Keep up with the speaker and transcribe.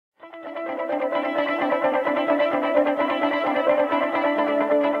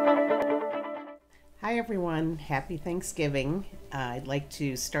everyone, happy Thanksgiving. I'd like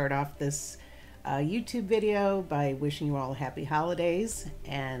to start off this YouTube video by wishing you all happy holidays,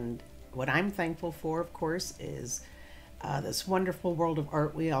 and what I'm thankful for, of course, is this wonderful world of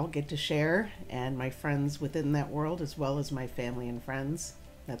art we all get to share, and my friends within that world, as well as my family and friends.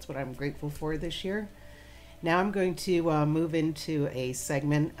 That's what I'm grateful for this year. Now I'm going to move into a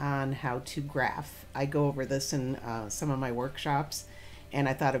segment on how to graph. I go over this in some of my workshops, and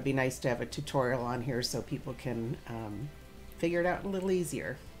I thought it'd be nice to have a tutorial on here so people can figure it out a little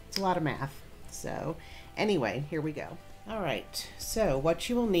easier. It's a lot of math. So anyway, here we go. All right, so what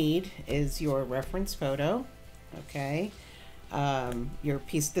you will need is your reference photo, okay? Your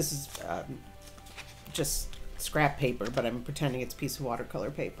piece, this is just scrap paper, but I'm pretending it's a piece of watercolor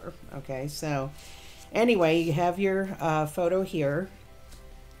paper, okay? So anyway, you have your photo here.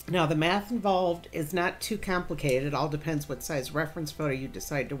 Now the math involved is not too complicated. It all depends what size reference photo you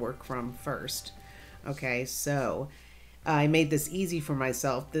decide to work from first. Okay, so I made this easy for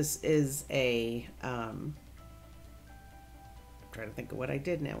myself. This is a, I'm trying to think of what I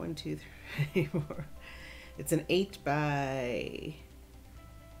did now. 1, 2, 3, 4. It's an 8 by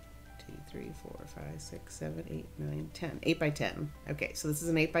 2, 3, 4, 5, 6, 7, 8, 9, 10. 8 by 10. Okay, so this is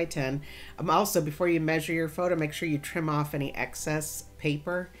an 8 by 10. Also, before you measure your photo, make sure you trim off any excess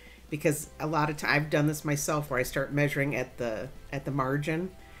paper, because a lot of times I've done this myself where I start measuring at the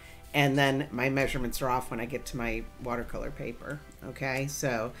margin, and then my measurements are off when I get to my watercolor paper. Okay,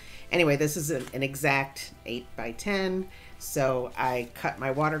 so anyway, this is an exact 8 by 10. So I cut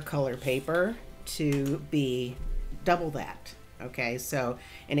my watercolor paper to be double that. Okay, so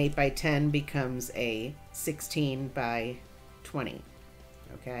an 8 by 10 becomes a 16 by 20.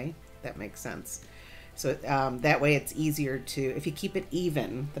 Okay, that makes sense. So that way it's easier to, if you keep it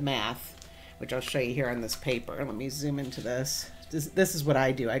even, the math, which I'll show you here on this paper. Let me zoom into this. This is what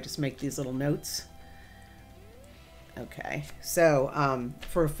I do. I just make these little notes. Okay, so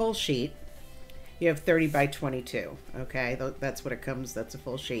for a full sheet, you have 30 by 22. Okay, that's what it comes, that's a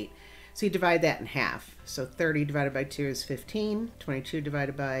full sheet. So you divide that in half. So 30 divided by 2 is 15. 22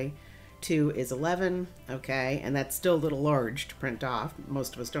 divided by 2 is 11. Okay, and that's still a little large to print off.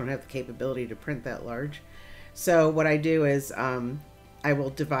 Most of us don't have the capability to print that large. So what I do is I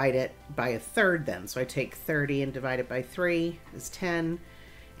will divide it by a third then. So I take 30 and divide it by 3 is 10.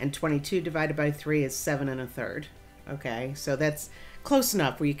 And 22 divided by 3 is 7 1/3. Okay, so that's close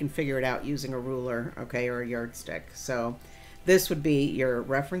enough where you can figure it out using a ruler, okay, or a yardstick. So this would be your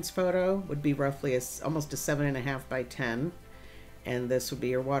reference photo, would be roughly almost a 7.5 by 10. And this would be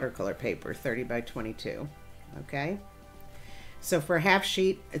your watercolor paper, 30 by 22. Okay. So for a half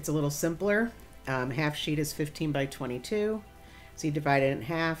sheet, it's a little simpler. Half sheet is 15 by 22. So you divide it in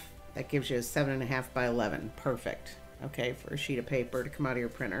half. That gives you a 7.5 by 11. Perfect. Okay, for a sheet of paper to come out of your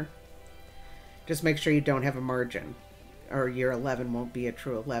printer. Just make sure you don't have a margin, or your 11 won't be a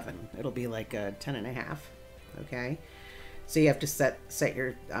true 11. It'll be like a 10.5. Okay. So you have to set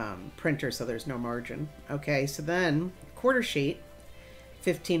your printer so there's no margin. Okay, so then quarter sheet,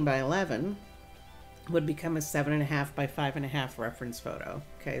 15 by 11, would become a 7.5 by 5.5 reference photo.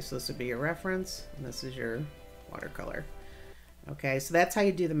 Okay, so this would be your reference, and this is your watercolor. Okay, so that's how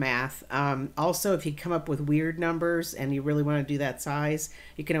you do the math. Also, if you come up with weird numbers and you really want to do that size,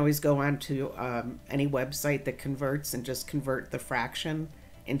 you can always go on to any website that converts and just convert the fraction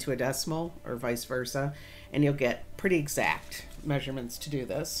into a decimal or vice versa, and you'll get pretty exact measurements to do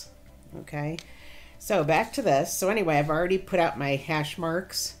this. Okay, so back to this. So anyway, I've already put out my hash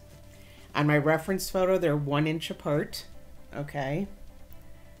marks on my reference photo. They're 1 inch apart. Okay,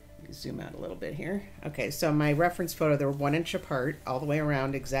 let me zoom out a little bit here. Okay, so my reference photo, they're 1 inch apart all the way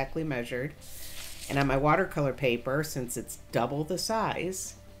around, exactly measured. And on my watercolor paper, since it's double the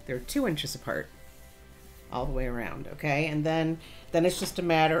size, they're 2 inches apart all the way around. Okay, and then it's just a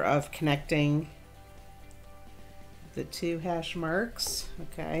matter of connecting the 2 hash marks.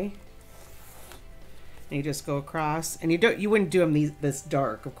 Okay, and you just go across, and you wouldn't do them this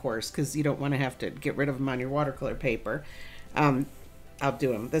dark, of course, because you don't want to have to get rid of them on your watercolor paper. I'll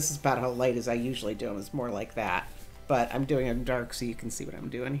do them, this is about how light as I usually do them, it's more like that, but I'm doing them dark so you can see what I'm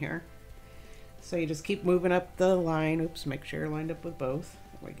doing here. So you just keep moving up the line. Oops, make sure you're lined up with both.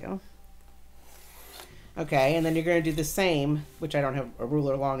 There we go. Okay, and then you're going to do the same, which I don't have a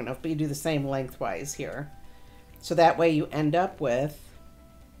ruler long enough, but you do the same lengthwise here. So that way you end up with,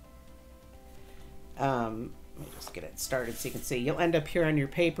 let me just get it started so you can see. You'll end up here on your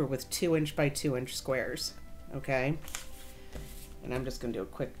paper with 2 inch by 2 inch squares. Okay, and I'm just going to do a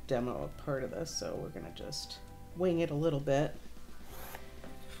quick demo of part of this, so we're going to just wing it a little bit.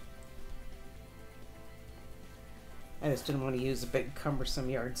 I just didn't want to use a big cumbersome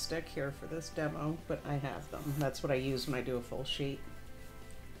yardstick here for this demo, but I have them. That's what I use when I do a full sheet.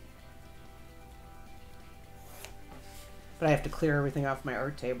 But I have to clear everything off my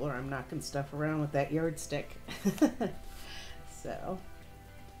art table or I'm knocking stuff around with that yardstick. So.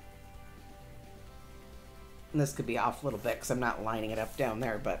 And this could be off a little bit because I'm not lining it up down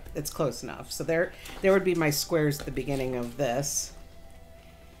there, but it's close enough. So there would be my squares at the beginning of this.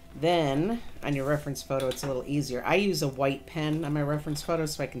 Then on your reference photo, it's a little easier. I use a white pen on my reference photo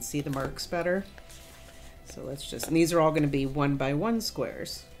so I can see the marks better. So let's just, and these are all going to be 1 by 1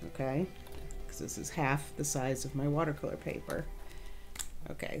 squares, okay? Because this is half the size of my watercolor paper.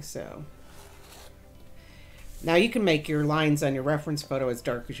 Okay, so now you can make your lines on your reference photo as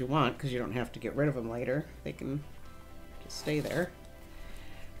dark as you want because you don't have to get rid of them later. They can just stay there.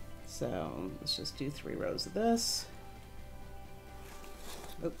 So let's just do 3 rows of this.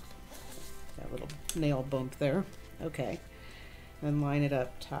 Oop, that little nail bump there. Okay, then line it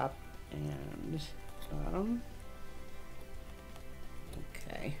up top and bottom.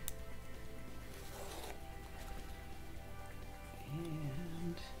 Okay.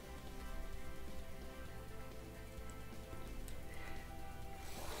 And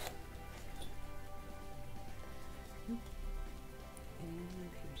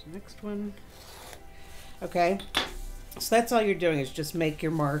here's the next one. Okay. So that's all you're doing is just make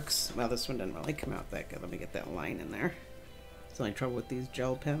your marks. Well, this one didn't really come out that good. Let me get that line in there. It's the only trouble with these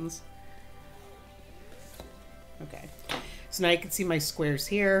gel pens. Okay. So now you can see my squares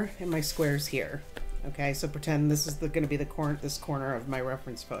here and my squares here. Okay, so pretend this is going to be this corner of my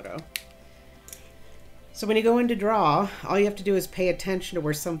reference photo. So when you go in to draw, all you have to do is pay attention to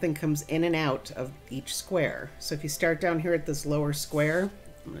where something comes in and out of each square. So if you start down here at this lower square,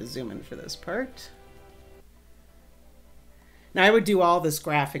 I'm going to zoom in for this part. Now I would do all this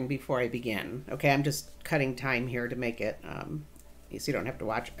graphing before I begin. Okay, I'm just cutting time here to make it so you don't have to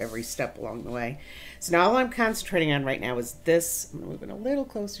watch every step along the way. So now all I'm concentrating on right now is this. I'm moving a little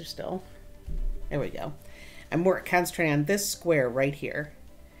closer still. There we go. I'm more concentrating on this square right here.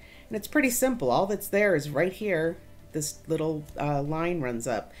 And it's pretty simple. All that's there is right here. This little line runs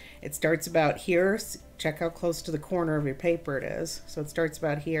up. It starts about here. Check how close to the corner of your paper it is. So it starts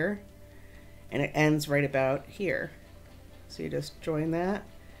about here and it ends right about here. So you just join that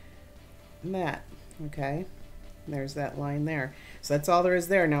and that, okay? And there's that line there. So that's all there is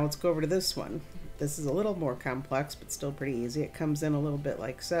there. Now let's go over to this one. This is a little more complex, but still pretty easy. It comes in a little bit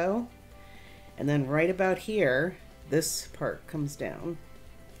like so. And then right about here, this part comes down.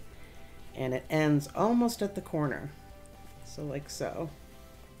 And it ends almost at the corner. So like so.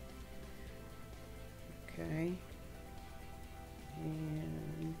 Okay.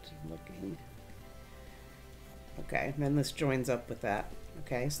 And looking. Okay, and then this joins up with that.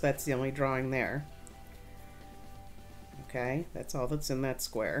 Okay, so that's the only drawing there. Okay, that's all that's in that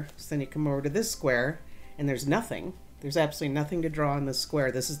square. So then you come over to this square, and there's nothing. There's absolutely nothing to draw on this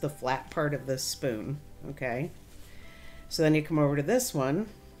square. This is the flat part of this spoon. Okay, so then you come over to this one.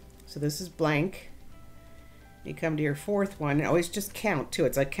 So this is blank. You come to your fourth one, and always just count too.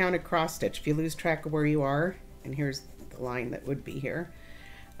 It's like count a cross stitch. If you lose track of where you are, and here's the line that would be here.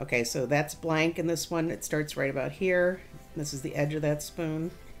 Okay, so that's blank in this one. It starts right about here. This is the edge of that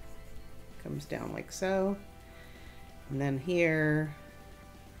spoon. Comes down like so. And then here.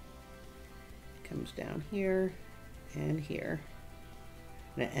 Comes down here and here.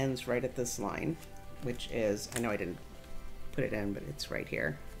 And it ends right at this line, which is, I know I didn't put it in, but it's right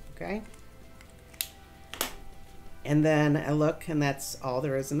here. Okay? And then I look, and that's all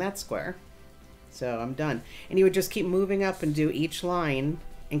there is in that square. So I'm done. And you would just keep moving up and do each line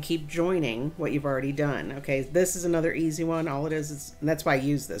and keep joining what you've already done. Okay, this is another easy one. All it is, and that's why I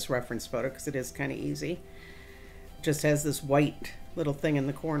use this reference photo, because it is kind of easy. It just has this white little thing in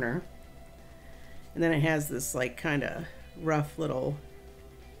the corner. And then it has this like kind of rough little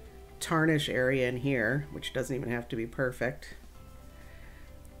tarnish area in here, which doesn't even have to be perfect.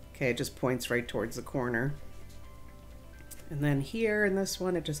 Okay, it just points right towards the corner. And then here in this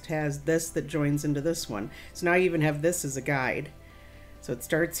one, it just has this that joins into this one. So now you even have this as a guide. So it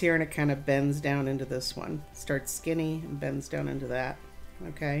starts here and it kind of bends down into this one. It starts skinny and bends down into that.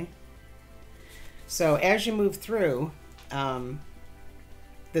 Okay. So as you move through,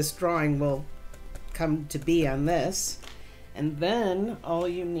 this drawing will come to be on this. And then all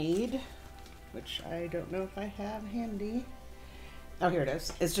you need, which I don't know if I have handy. Oh, here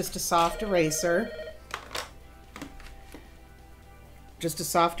it is just a soft eraser. Just a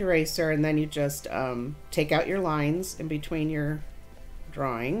soft eraser, and then you just take out your lines in between your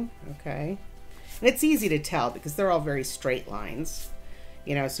drawing, okay? And it's easy to tell because they're all very straight lines,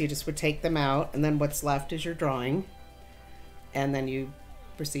 you know, so you just would take them out, and then what's left is your drawing. and then you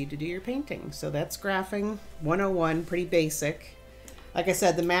proceed to do your painting. So that's graphing 101, pretty basic. Like I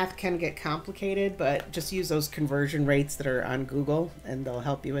said, the math can get complicated, but just use those conversion rates that are on Google and they'll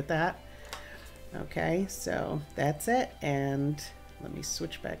help you with that. Okay, so that's it, and let me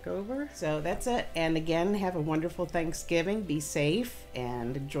switch back over. So that's it, and again, have a wonderful Thanksgiving. Be safe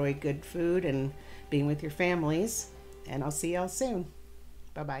and enjoy good food and being with your families, and I'll see y'all soon.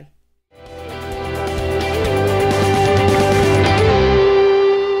 Bye-bye.